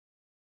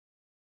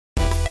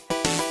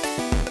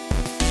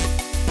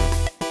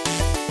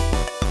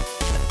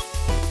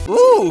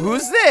Ooh,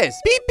 who's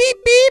this? Beep, beep,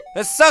 beep.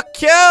 It's so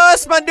cute,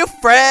 it's my new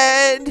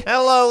friend.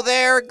 Hello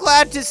there,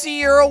 glad to see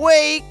you're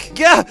awake.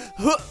 Yeah,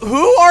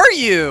 who are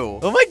you?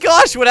 Oh my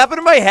gosh, what happened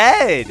to my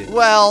head?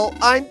 Well,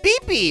 I'm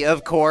Beepy,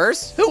 of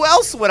course. Who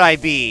else would I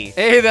be?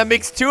 Hey, that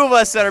makes two of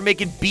us that are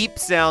making beep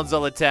sounds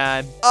all the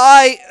time.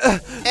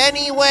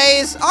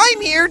 Anyways,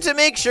 I'm here to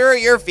make sure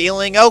you're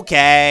feeling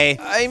okay.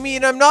 I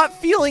mean, I'm not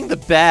feeling the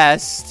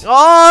best.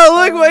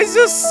 Oh, look, why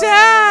so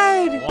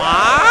sad?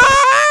 What?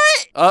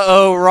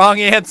 Uh-oh, wrong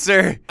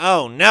answer.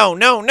 Oh, no,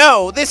 no,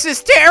 no, this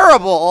is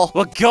terrible.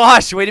 Well,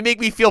 gosh, way to make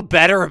me feel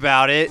better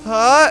about it.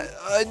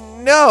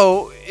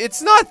 No,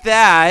 it's not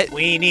that.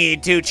 We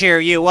need to cheer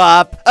you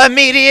up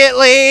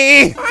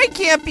immediately. I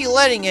can't be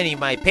letting any of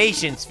my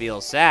patients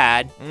feel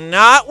sad.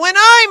 Not when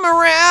I'm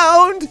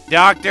around.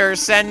 Dr.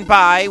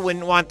 Senpai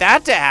wouldn't want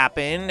that to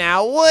happen,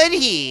 now would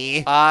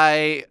he?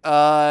 I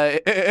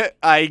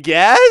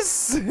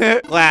guess?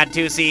 Glad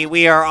to see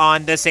we are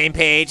on the same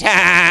page.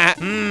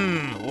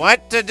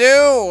 What to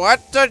do?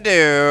 What to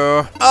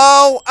do?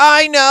 Oh,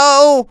 I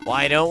know.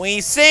 Why don't we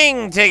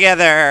sing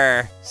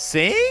together?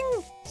 Sing?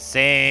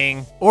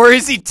 Sing. Or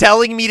is he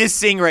telling me to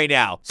sing right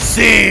now?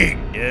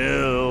 Sing!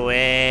 Do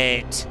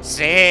it!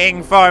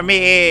 Sing for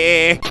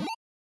me!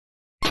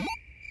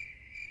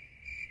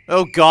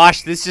 Oh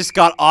gosh, this just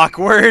got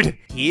awkward.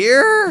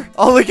 Here?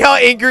 Oh, look how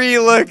angry he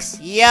looks.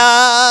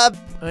 Yup.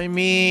 I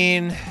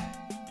mean...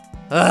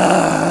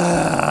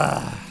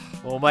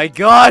 Oh my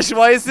gosh,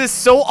 why is this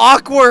so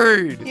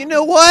awkward? You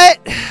know what?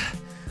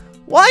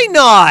 Why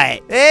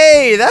not?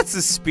 Hey, that's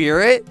the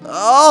spirit.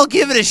 I'll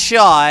give it a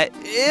shot.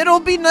 It'll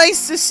be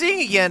nice to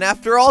sing again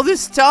after all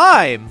this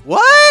time.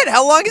 What?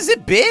 How long has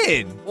it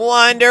been?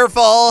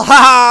 Wonderful.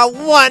 Ha!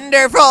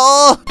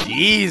 Wonderful.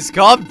 Jeez,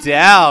 calm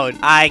down.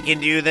 I can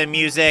do the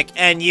music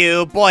and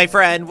you,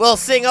 boyfriend, will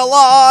sing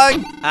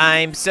along.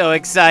 I'm so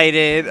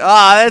excited.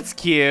 Aw, that's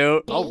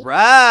cute. All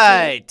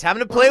right, time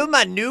to play with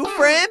my new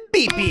friend,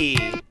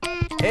 Beepy.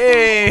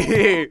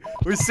 Hey,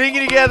 we're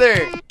singing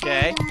together.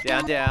 Okay,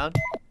 down, down.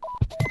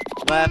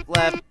 Left,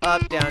 left,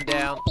 up, down,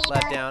 down,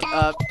 left, down,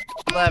 up,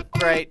 left,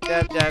 right,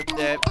 dip, dip,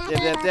 dip, dip,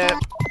 dip, dip.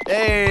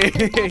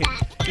 Hey,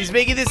 he's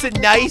making this a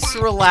nice,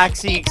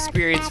 relaxing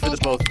experience for the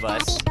both of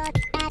us.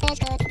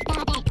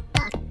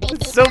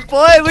 It's so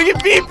fun. Look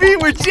at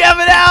Beepy. We're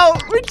jamming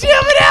out. We're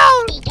jamming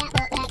out.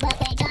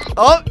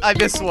 Oh, I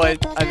missed one.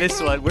 I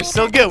missed one. We're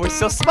still good. We're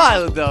still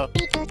smiling, though.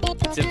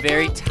 It's a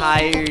very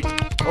tired...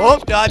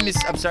 Oh, no,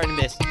 I'm starting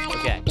to miss.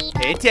 Okay,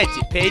 pay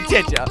attention. Pay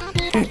attention.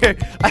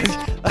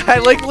 I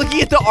like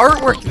looking at the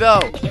artwork,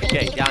 though.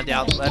 Okay, down,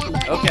 down, left.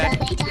 Okay.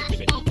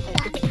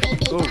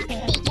 Ooh.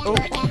 Ooh.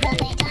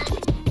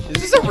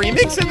 Is this a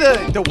remix of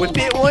the Whip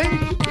It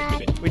one?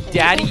 With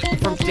Daddy,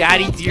 from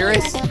Daddy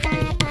Dearest?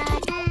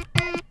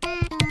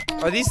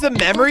 Are these the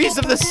memories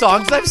of the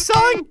songs I've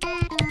sung?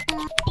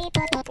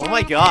 Oh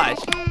my gosh.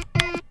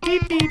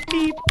 Beep, beep,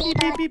 beep, beep,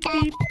 beep, beep,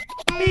 beep.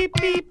 Beep,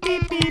 beep,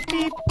 beep, beep,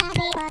 beep.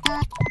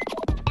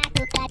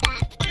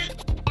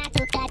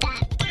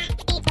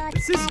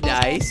 This is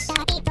nice.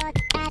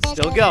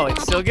 Still going,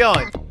 still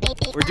going.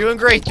 We're doing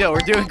great though, we're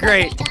doing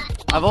great.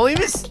 I've only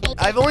missed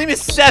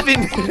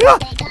 7.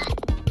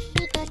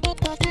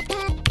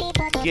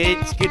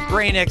 It's good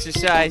brain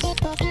exercise.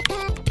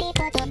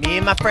 Me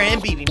and my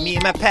friend Beepy, me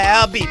and my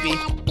pal Beepy.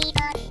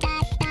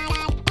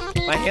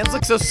 My hands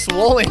look so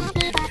swollen.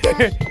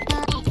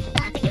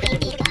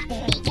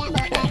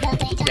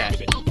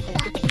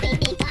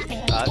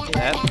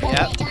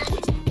 Yep.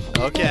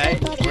 Okay,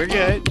 we're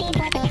good.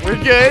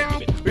 We're good.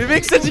 We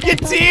make such a good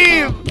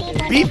team.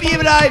 Beepy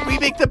and I, we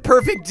make the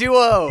perfect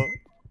duo.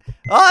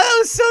 Oh, that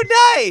was so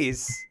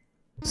nice.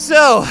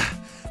 So,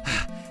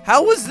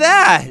 how was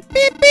that?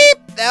 Beep,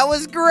 beep. That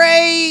was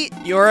great.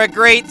 You're a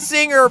great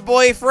singer,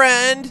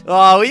 boyfriend.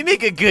 Oh, we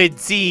make a good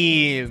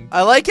team.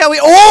 I like how we...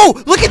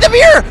 Oh, look at the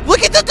mirror.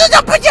 Look at the...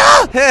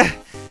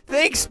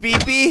 Thanks,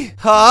 Beepy.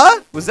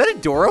 Huh? Was that a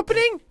door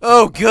opening?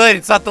 Oh, good.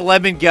 It's not the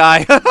lemon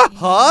guy.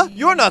 Huh?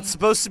 You're not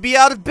supposed to be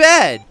out of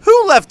bed.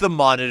 Who left the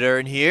monitor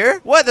in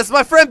here? What? That's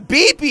my friend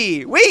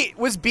Beepy. Wait,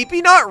 was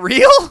Beepy not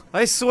real?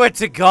 I swear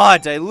to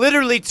God, I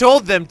literally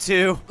told them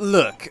to.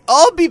 Look,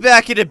 I'll be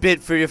back in a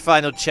bit for your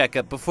final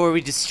checkup before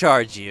we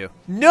discharge you.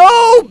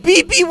 No,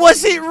 Beepy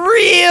wasn't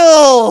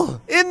real.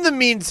 In the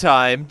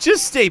meantime,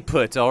 just stay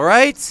put, all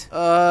right?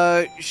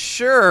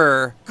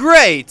 Sure.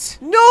 Great.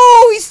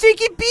 No, he's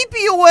taking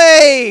Beepy away.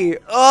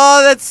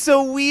 Oh, that's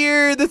so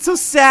weird. That's so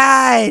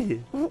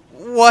sad.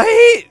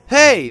 What?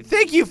 Hey,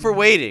 thank you for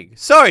waiting.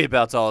 Sorry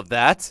about all of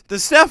that. The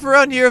staff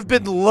around here have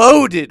been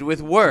loaded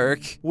with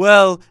work.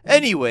 Well,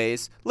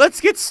 anyways,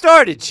 let's get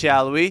started,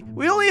 shall we?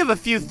 We only have a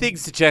few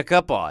things to check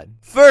up on.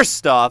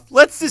 First off,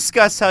 let's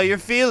discuss how you're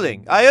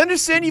feeling. I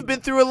understand you've been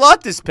through a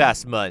lot this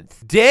past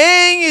month.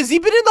 Dang, has he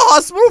been in the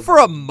hospital for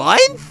a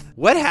month?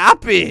 What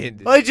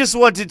happened? I just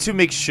wanted to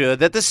make sure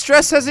that the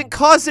stress hasn't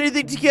caused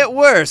anything to get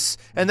worse,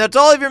 and that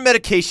all of your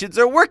medications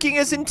are working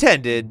as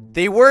intended.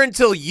 They were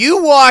until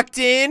you walked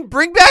in.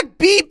 Bring back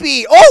Beepy!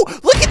 creepy. Oh,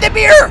 look at the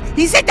mirror.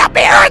 He's in the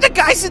mirror. The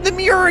guy's in the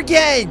mirror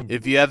again.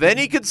 If you have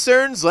any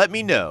concerns, let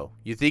me know.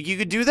 You think you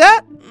could do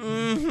that?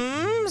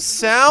 Mm-hmm.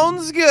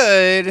 Sounds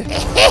good.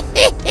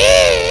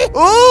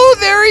 Oh,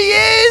 there he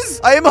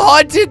is. I am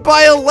haunted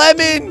by a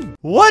lemon.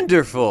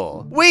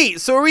 Wonderful.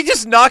 Wait, so are we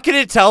just not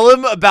gonna tell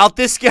him about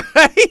this guy?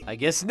 I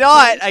guess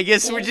not. I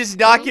guess we're just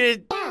not gonna,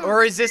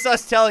 or is this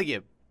us telling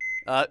him?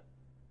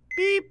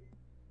 Beep,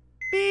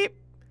 beep.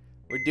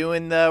 We're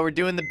doing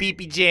the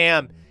beepy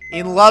jam.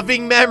 In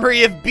loving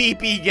memory of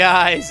Beepy,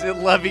 guys.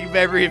 In loving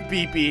memory of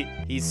Beepy.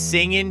 He's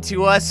singing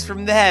to us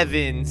from the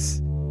heavens.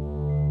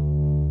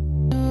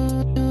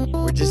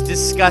 We're just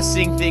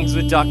discussing things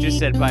with Dr.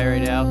 Senpai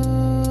right now.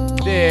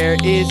 There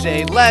is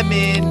a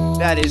lemon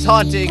that is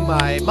haunting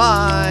my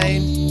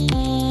mind.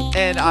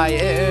 And I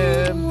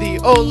am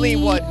the only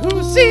one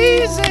who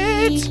sees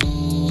it.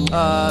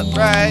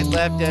 Right,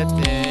 left,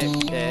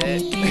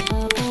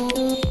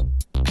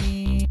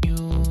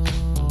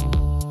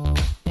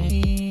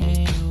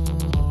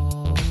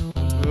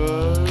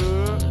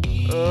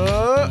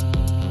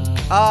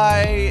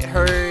 I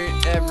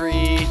hurt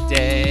every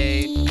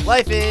day.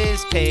 Life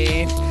is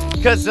pain,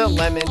 cause the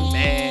lemon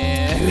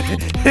man.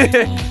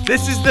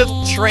 This is the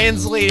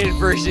translated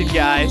version,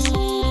 guys.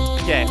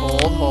 Okay,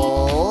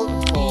 hold.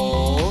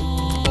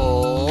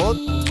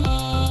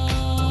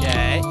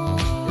 Okay,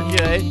 we're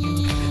good.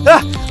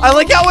 Ah, I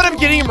like how when I'm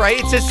getting him right,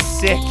 it says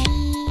sick.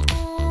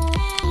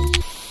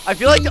 I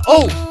feel like,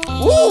 ooh,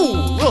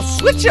 little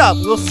switch up.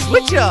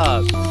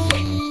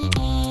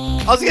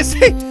 I was gonna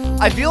say,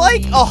 I feel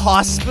like a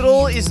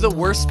hospital is the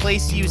worst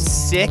place to use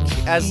sick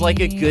as like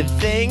a good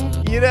thing,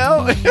 you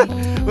know?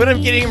 When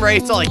I'm getting him right,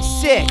 it's all like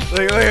sick.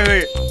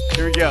 Wait.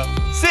 Here we go.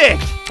 Sick.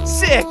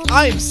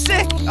 I am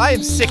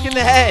sick in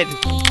the head.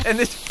 And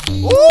this,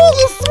 ooh,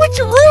 little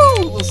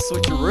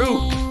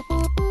switcheroo.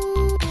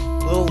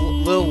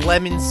 Little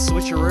lemon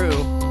switcheroo.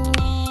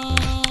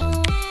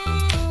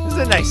 This is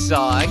a nice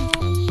song.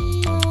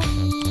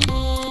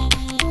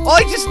 Oh,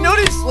 I just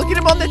noticed, look at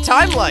him on the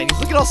timeline. He's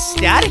looking all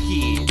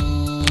staticky.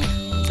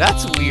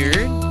 That's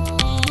weird.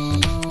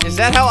 Is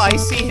that how I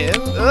see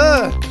him?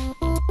 Ugh.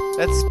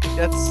 That's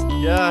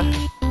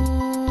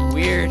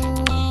weird.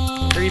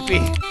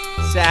 Creepy.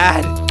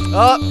 Sad.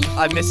 Oh,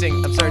 I'm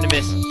missing. I'm starting to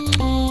miss.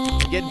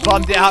 I'm getting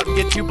bummed out. I'm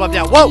getting too bummed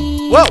out.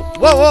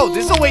 Whoa.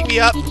 This'll wake me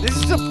up.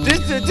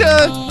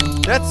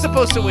 That's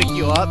supposed to wake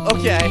you up.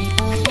 Okay.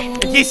 In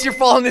case you're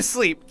falling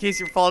asleep.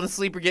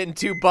 Or getting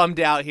too bummed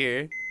out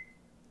here.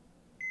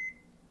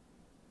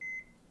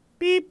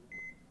 Beep.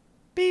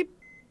 Beep.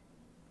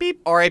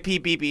 Beep. R.I.P.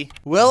 Beepy.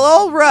 Well,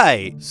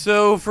 alright.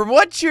 So, from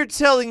what you're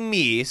telling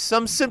me,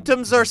 some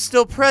symptoms are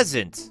still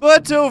present.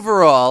 But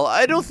overall,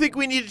 I don't think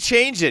we need to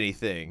change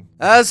anything.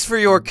 As for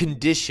your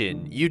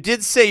condition, you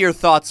did say your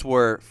thoughts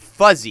were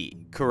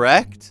fuzzy,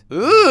 correct?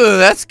 Ooh,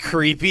 that's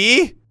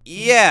creepy.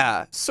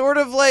 Yeah, sort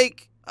of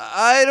like,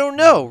 I don't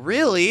know,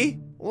 really.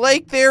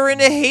 Like they're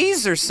in a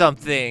haze or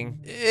something.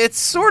 It's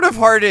sort of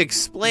hard to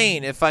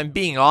explain if I'm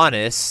being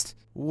honest.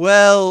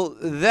 Well,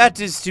 that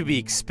is to be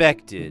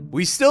expected.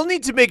 We still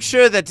need to make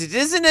sure that it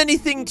isn't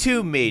anything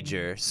too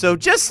major. So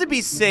just to be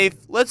safe,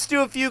 let's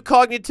do a few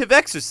cognitive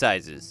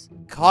exercises.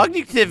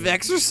 Cognitive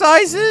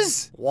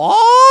exercises?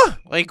 What?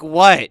 Like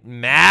what?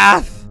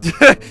 Math?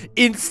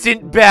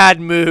 Instant bad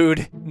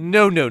mood.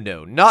 No,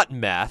 not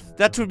math.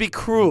 That would be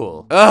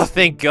cruel. Oh,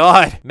 thank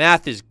God.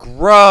 Math is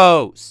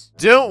gross.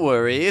 Don't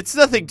worry, it's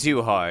nothing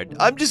too hard.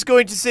 I'm just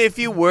going to say a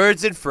few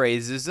words and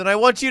phrases, and I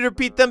want you to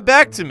repeat them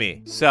back to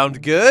me.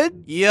 Sound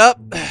good?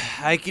 Yup,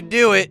 I can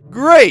do it.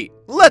 Great,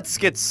 let's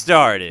get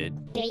started.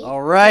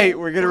 All right,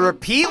 we're gonna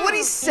repeat what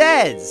he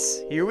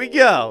says. Here we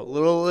go.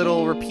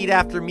 Little repeat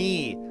after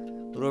me.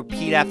 Little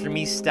repeat after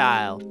me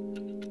style.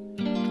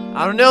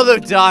 I don't know though,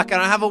 Doc. I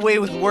don't have a way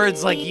with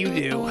words like you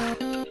do.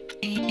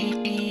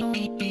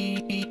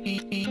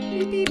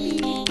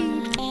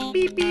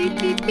 Beep, beep,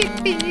 beep,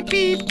 beep, beep,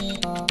 beep.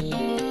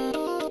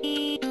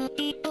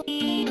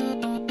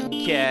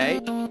 Okay.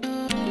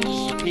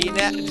 Just repeating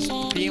that. Just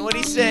repeating what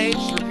he's saying.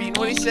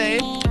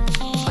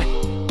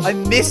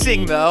 I'm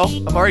missing though.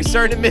 I'm already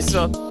starting to miss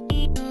him.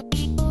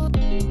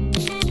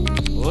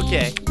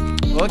 Okay.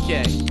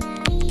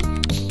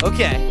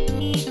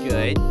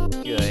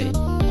 Good.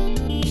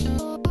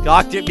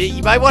 Doctor,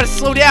 you might want to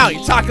slow down.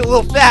 You're talking a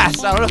little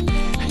fast. I don't know.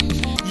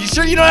 You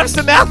sure you don't have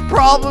some math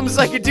problems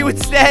I could do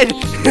instead?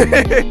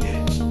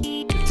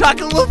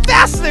 Talk a little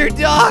faster,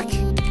 Doc.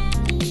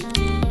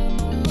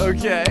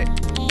 Okay.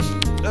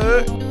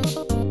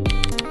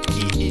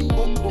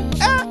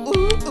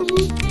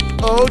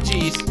 Oh,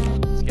 jeez.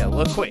 It's getting a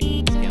little quick.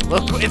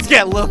 It's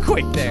getting a little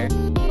quick there.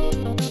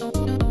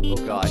 Oh,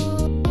 God.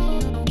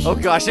 Oh,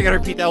 gosh, I gotta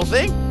repeat that whole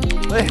thing?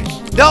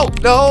 No.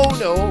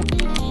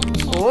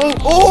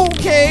 Oh,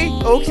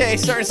 okay.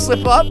 Starting to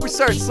slip up. We're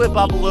starting to slip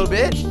up a little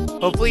bit.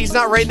 Hopefully he's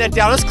not writing that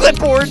down on his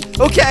clipboard.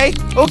 Okay.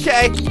 No.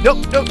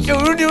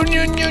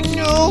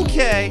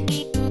 Okay.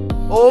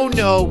 Oh,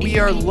 no. We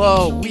are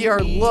low.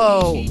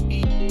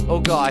 Oh,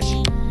 gosh.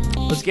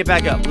 Let's get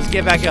back up.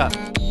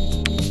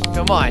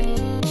 Come on.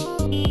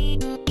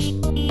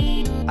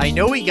 I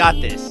know we got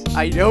this.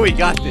 I know we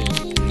got this.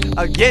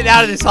 I'm getting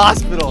out of this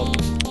hospital.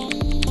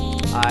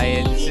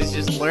 This is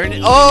just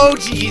learning. Oh,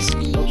 jeez.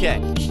 Okay.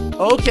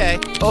 Okay.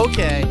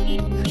 Okay.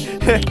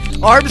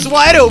 Arms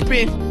wide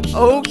open.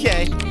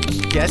 Okay.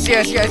 Yes,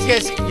 yes, yes,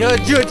 yes.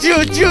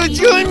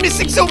 I'm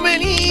missing so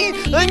many.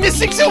 I'm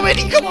missing so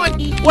many. Come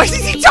on. Why is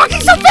he talking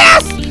so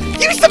fast?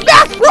 Give me some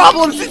math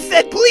problems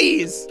instead,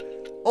 please.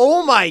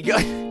 Oh my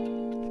god.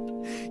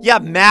 Yeah,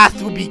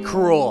 math would be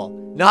cruel.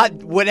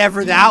 Not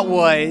whatever that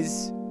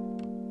was.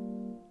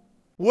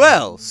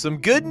 Well, some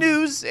good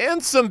news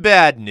and some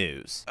bad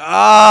news.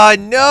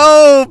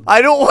 No!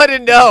 I don't want to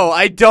know.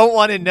 I don't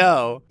want to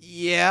know.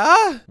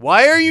 Yeah?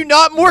 Why are you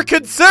not more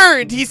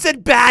concerned? He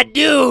said bad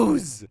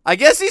news. I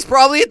guess he's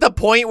probably at the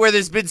point where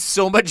there's been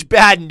so much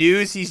bad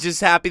news, he's just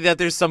happy that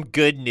there's some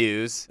good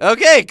news.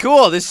 Okay,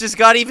 cool. This just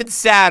got even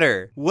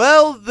sadder.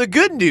 Well, the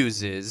good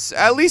news is,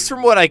 at least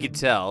from what I can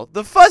tell,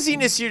 the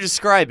fuzziness you're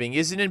describing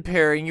isn't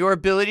impairing your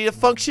ability to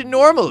function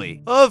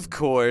normally. Of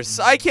course,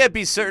 I can't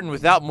be certain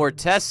without more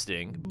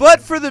testing,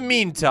 but for the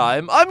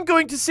meantime, I'm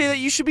going to say that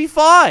you should be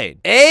fine.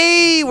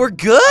 Hey, we're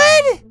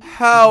good?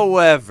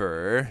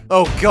 However...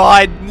 Oh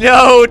god,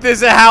 no,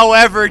 there's a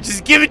however.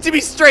 Just give it to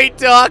me straight,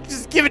 Doc.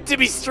 Just give it to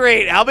me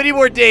straight. How many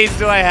more days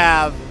do I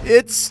have?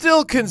 It's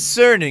still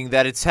concerning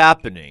that it's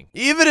happening.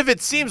 Even if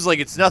it seems like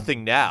it's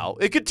nothing now,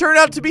 it could turn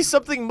out to be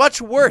something much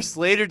worse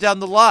later down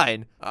the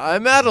line.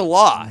 I'm at a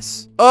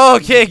loss.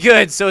 Okay,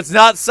 good. So it's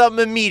not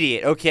something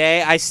immediate,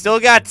 okay? I still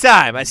got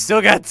time. I still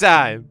got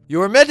time.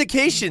 Your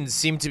medications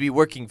seem to be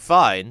working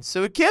fine,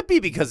 so it can't be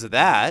because of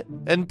that.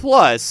 And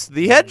plus,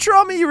 the head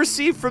trauma you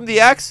received from the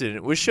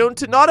accident was shown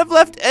to not have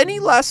left any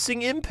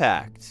lasting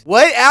impact.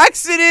 What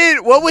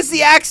accident? What was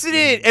the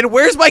accident? And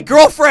where's my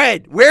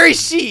girlfriend? Where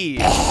is she?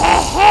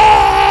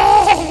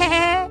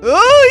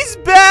 Oh, he's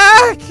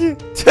back!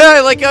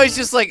 I like how he's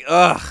just like,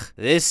 ugh,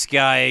 this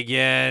guy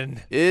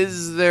again.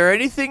 Is there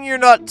anything you're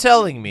not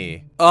telling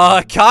me?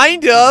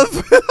 Kind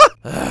of.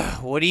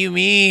 What do you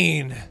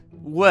mean?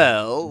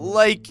 Well,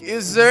 like,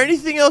 is there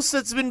anything else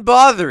that's been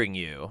bothering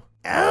you?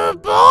 Oh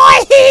boy!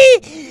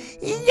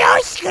 You know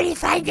he's gonna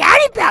find out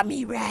about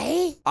me,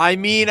 right? I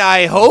mean,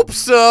 I hope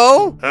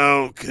so.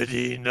 How could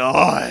he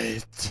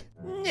not?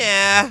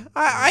 Nah,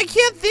 I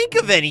can't think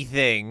of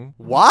anything.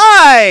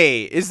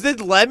 Why? Is the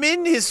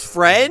lemon his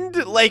friend?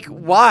 Like,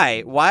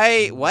 why?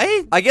 Why?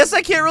 What? I guess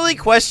I can't really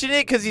question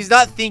it because he's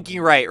not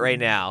thinking right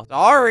now.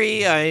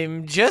 Sorry,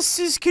 I'm just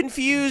as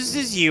confused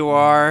as you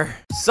are.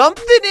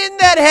 Something in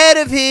that head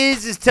of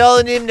his is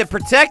telling him to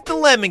protect the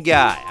lemon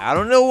guy. I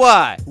don't know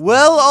why.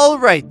 Well, all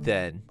right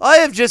then. I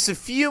have just a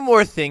few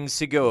more things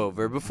to go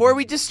over before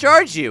we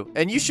discharge you,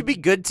 and you should be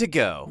good to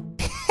go.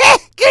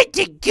 Good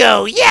to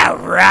go, yeah,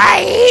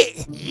 right?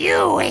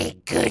 You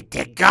ain't good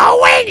to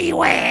go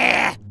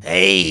anywhere.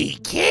 Hey,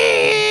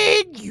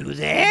 kid, you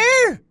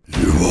there?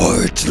 You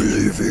aren't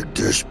leaving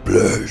this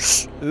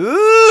place. Ooh!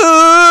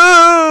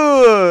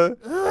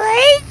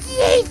 What did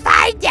they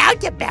find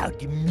out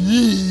about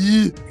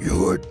me?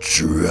 You're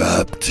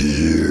trapped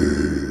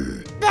here.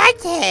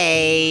 But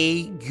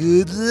hey,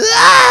 good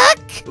luck!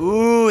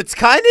 Ooh, it's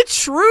kind of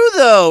true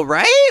though,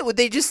 right? Would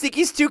they just think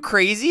he's too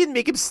crazy and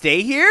make him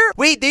stay here?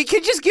 Wait, they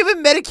could just give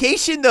him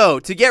medication though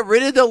to get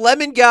rid of the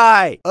lemon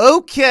guy.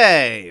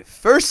 Okay,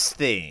 first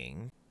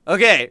thing.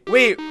 Okay,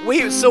 wait,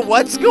 so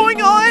what's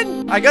going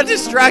on? I got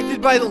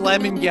distracted by the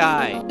lemon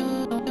guy.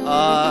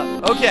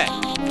 Okay.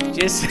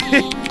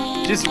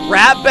 Just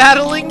rap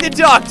battling the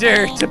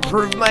doctor to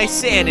prove my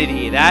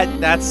sanity.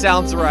 That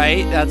sounds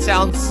right. That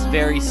sounds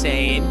very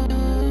sane.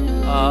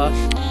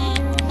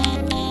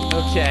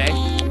 Okay,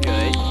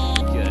 good.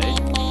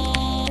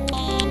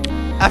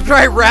 After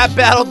I rap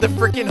battled the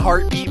freaking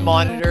heartbeat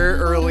monitor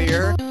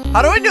earlier,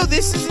 how do I know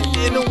this isn't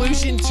an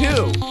illusion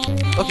too?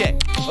 Okay,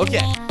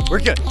 we're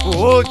good.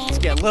 Whoa, let's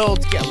get a little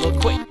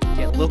quick.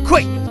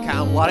 Kind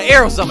of a lot of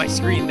arrows on my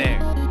screen there.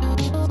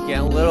 Let's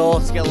get a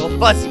little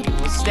fuzzy, a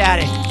little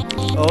static.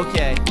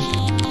 Okay.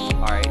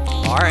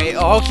 All right.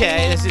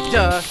 Okay, that's it.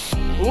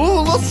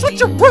 Ooh, let's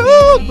switch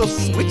around.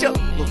 Let's switch up.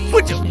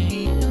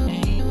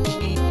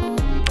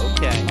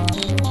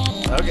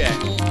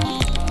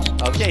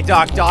 Okay,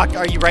 Doc,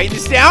 are you writing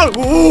this down?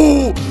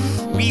 Ooh,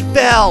 we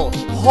fell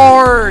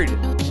hard.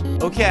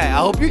 Okay, I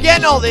hope you're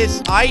getting all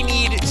this. I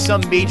need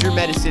some major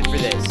medicine for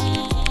this.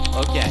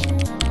 Okay,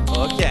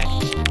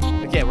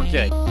 we're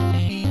good.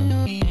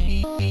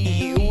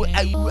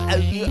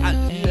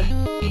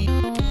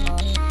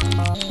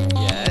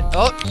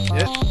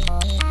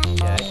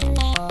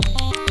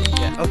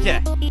 Yeah,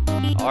 okay.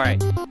 All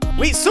right.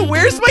 Wait, so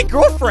where's my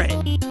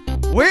girlfriend?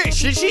 Where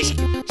she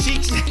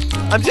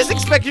I'm just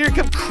expecting her to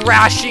come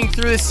crashing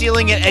through the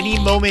ceiling at any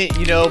moment,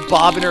 you know,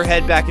 bobbing her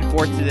head back and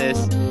forth to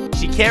this.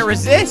 She can't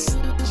resist.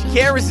 She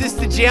can't resist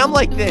the jam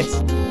like this.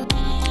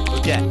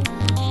 Okay.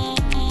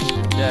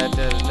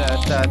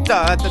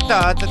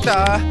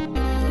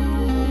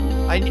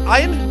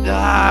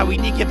 We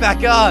need to get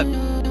back up.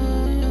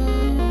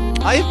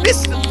 I have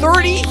missed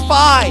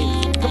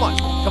 35. Come on.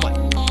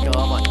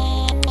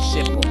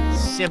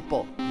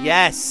 Simple.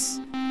 Yes.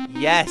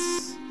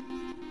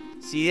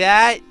 See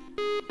that?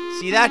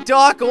 See that,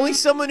 Doc? Only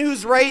someone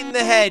who's right in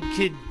the head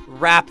could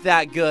rap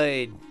that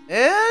good.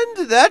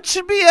 And that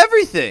should be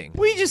everything.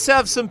 We just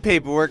have some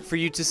paperwork for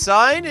you to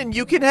sign and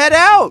you can head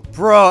out.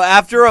 Bro,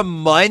 after a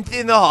month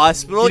in the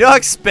hospital, you know how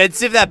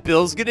expensive that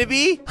bill's gonna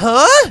be?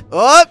 Huh?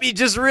 Oh, he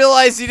just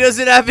realized he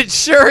doesn't have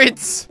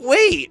insurance.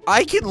 Wait,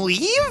 I can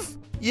leave?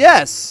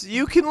 Yes,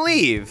 you can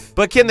leave.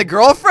 But can the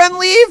girlfriend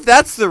leave?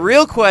 That's the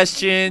real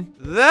question.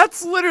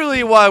 That's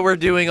literally why we're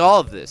doing all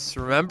of this,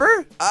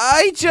 remember?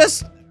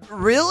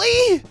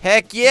 Really?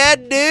 Heck yeah,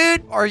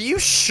 dude. Are you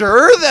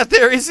sure that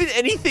there isn't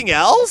anything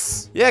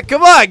else? Yeah,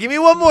 come on. Give me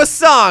one more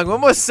song.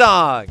 One more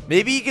song.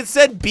 Maybe you can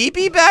send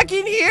BB back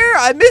in here?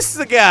 I miss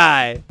the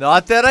guy.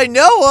 Not that I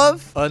know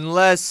of.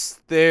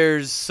 Unless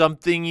there's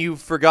something you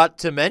forgot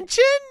to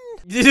mention?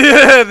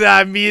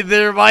 I mean,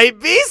 there might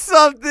be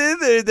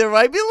something. There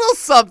might be a little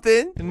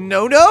something.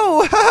 No.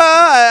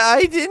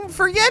 I didn't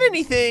forget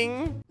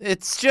anything.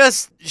 It's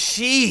just,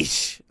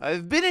 sheesh.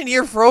 I've been in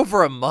here for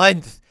over a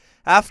month.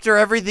 After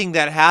everything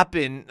that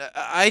happened,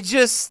 I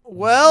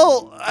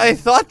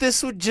thought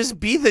this would just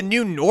be the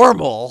new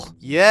normal.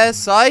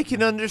 Yes, I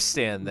can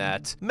understand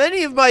that.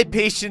 Many of my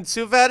patients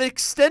who've had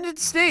extended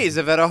stays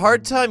have had a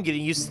hard time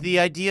getting used to the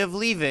idea of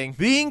leaving.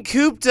 Being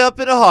cooped up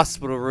in a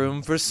hospital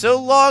room for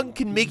so long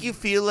can make you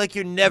feel like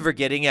you're never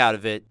getting out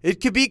of it.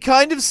 It could be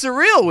kind of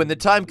surreal when the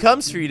time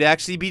comes for you to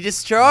actually be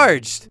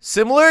discharged.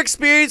 Similar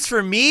experience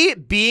for me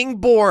being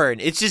born.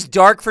 It's just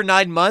dark for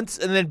 9 months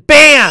and then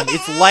BAM!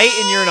 It's light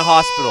and you're in a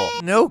hospital.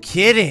 No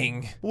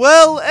kidding.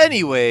 Well,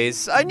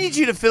 anyways, I need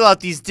you to fill out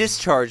these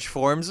discharge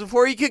forms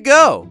before you could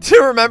go. Do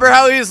you remember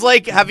how he was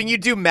like, having you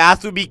do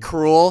math would be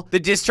cruel?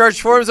 The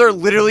discharge forms are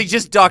literally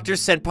just Dr.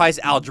 Senpai's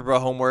algebra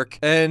homework.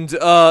 And,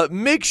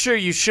 make sure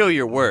you show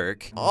your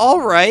work.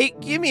 All right,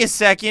 give me a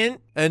second.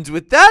 And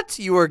with that,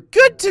 you are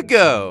good to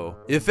go.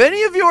 If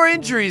any of your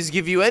injuries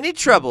give you any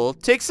trouble,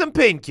 take some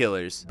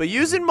painkillers, but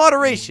use in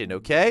moderation,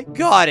 okay?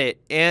 Got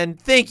it.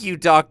 And thank you,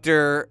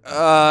 Dr.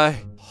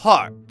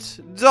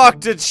 Hart.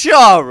 Dr.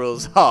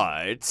 Charles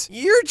Hart.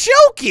 You're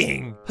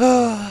joking.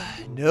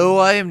 No,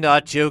 I am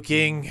not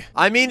joking.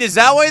 I mean, is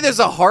that why there's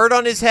a heart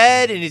on his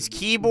head and his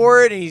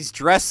keyboard and he's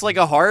dressed like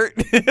a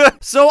heart?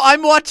 So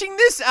I'm watching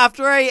this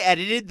after I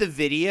edited the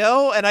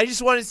video and I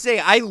just want to say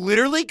I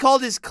literally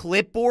called his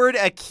clipboard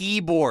a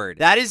keyboard.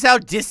 That is how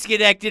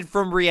disconnected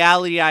from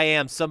reality I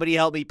am. Somebody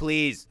help me,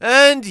 please.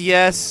 And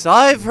yes,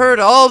 I've heard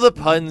all the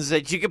puns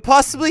that you could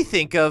possibly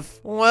think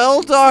of.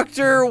 Well,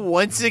 Doctor,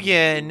 once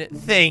again,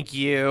 thank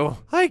you.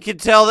 I could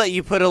tell that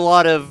you put a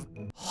lot of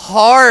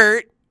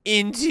heart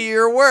into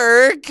your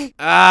work.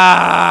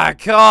 Ah,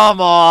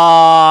 come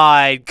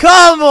on.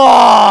 Come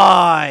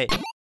on.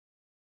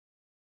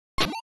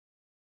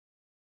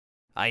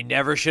 I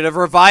never should have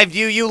revived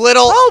you, you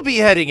little— I'll be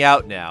heading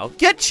out now.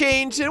 Get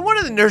changed and one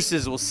of the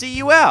nurses will see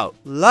you out.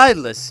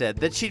 Lila said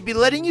that she'd be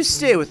letting you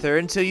stay with her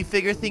until you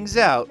figure things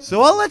out.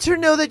 So I'll let her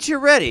know that you're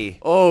ready.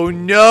 Oh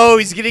no,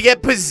 he's gonna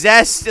get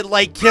possessed and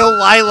like kill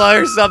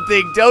Lila or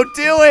something. Don't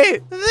do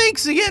it.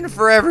 Thanks again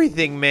for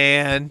everything,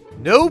 man.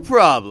 No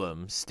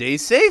problem. Stay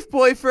safe,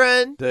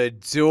 boyfriend. The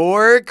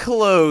door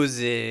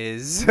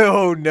closes.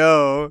 Oh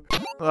no.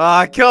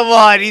 Ah, come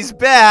on, he's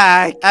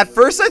back. At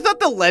first, I thought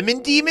the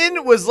lemon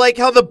demon was like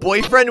how the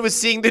boyfriend was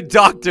seeing the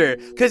doctor,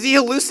 because he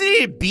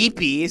hallucinated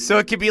Beepy, so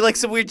it could be like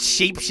some weird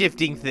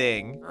shape-shifting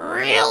thing.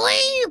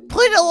 Really? You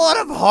put a lot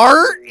of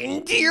heart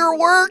into your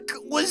work?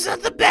 Was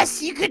that the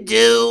best you could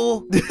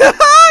do?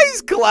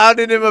 He's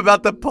clowning him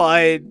about the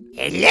pun.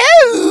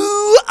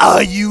 Hello?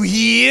 Are you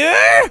here?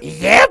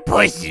 Is there a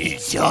person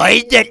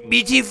inside that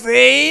meaty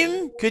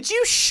frame? Could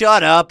you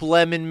shut up,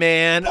 Lemon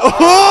Man?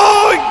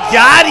 Oh,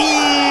 got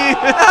him!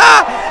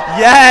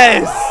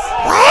 Yes!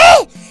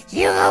 What?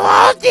 You go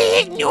all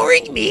day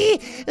ignoring me?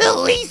 The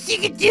least you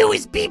can do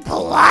is be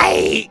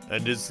polite.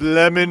 And it's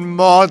Lemon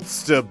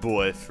Monster,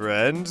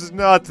 boyfriend,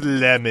 not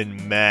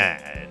Lemon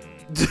Man.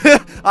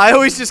 I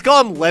always just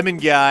call him Lemon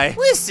Guy.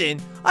 Listen,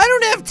 I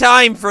don't have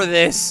time for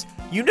this.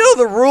 You know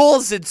the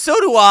rules, and so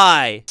do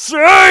I.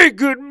 Say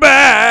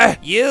goodbye!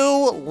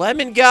 You,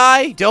 Lemon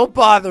Guy, don't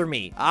bother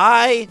me.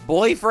 I,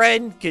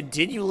 boyfriend,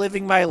 continue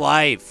living my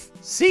life.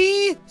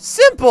 See?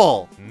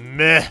 Simple.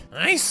 Meh.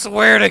 I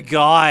swear to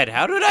God,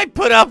 how did I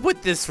put up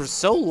with this for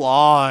so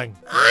long?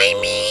 I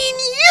mean,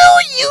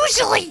 you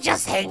usually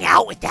just hang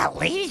out with that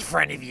lady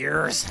friend of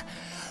yours.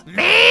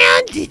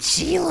 Man, did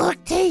she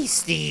look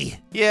tasty.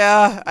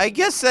 Yeah, I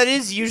guess that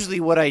is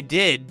usually what I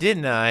did,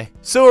 didn't I?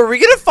 So are we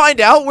gonna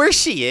find out where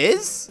she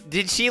is?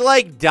 Did she,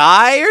 like,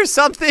 die or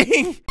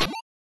something?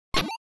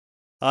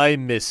 I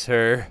miss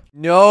her.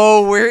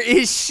 No, where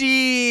is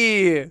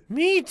she?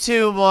 Me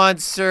too,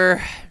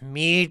 monster.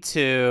 Me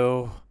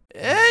too.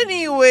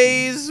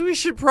 Anyways, we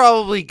should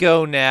probably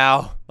go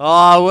now.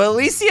 Oh, well, at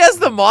least he has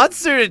the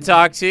monster to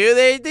talk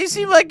to. They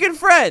seem like good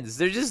friends.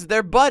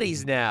 They're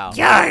buddies now.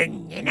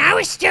 Darn, and I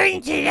was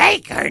starting to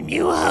like our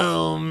new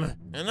home.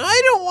 And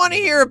I don't want to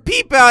hear a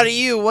peep out of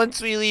you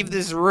once we leave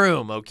this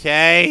room,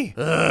 okay?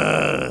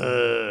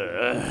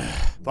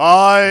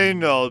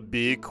 Fine, I'll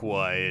be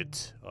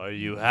quiet. Are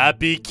you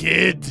happy,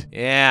 kid?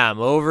 Yeah, I'm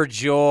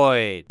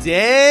overjoyed.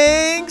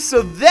 Dang,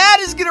 so that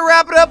is gonna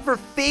wrap it up for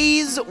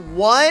phase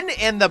 1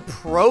 and the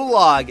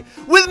prologue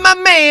with my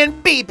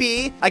man,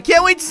 BP. I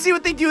can't wait to see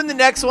what they do in the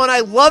next one. I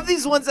love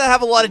these ones that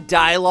have a lot of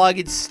dialogue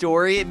and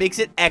story. It makes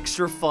it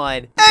extra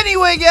fun.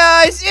 Anyway,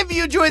 guys, if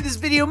you enjoyed this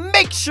video,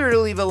 make sure to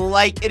leave a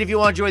like. And if you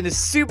want to join the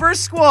Super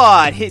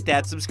Squad, hit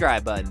that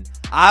subscribe button.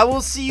 I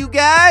will see you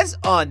guys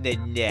on the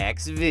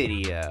next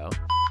video.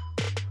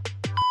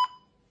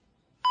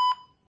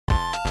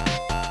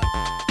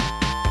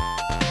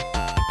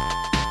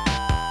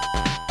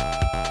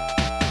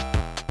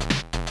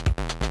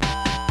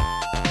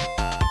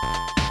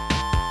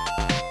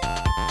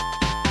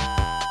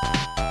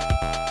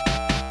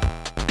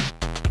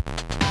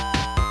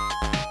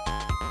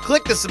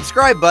 Click the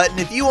subscribe button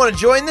if you want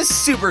to join the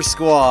Super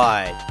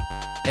Squad.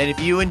 And if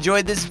you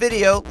enjoyed this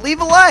video,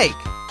 leave a like.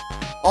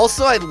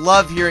 Also, I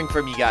love hearing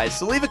from you guys,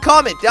 so leave a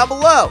comment down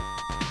below.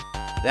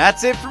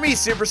 That's it for me,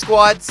 Super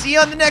Squad. See you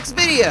on the next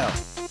video.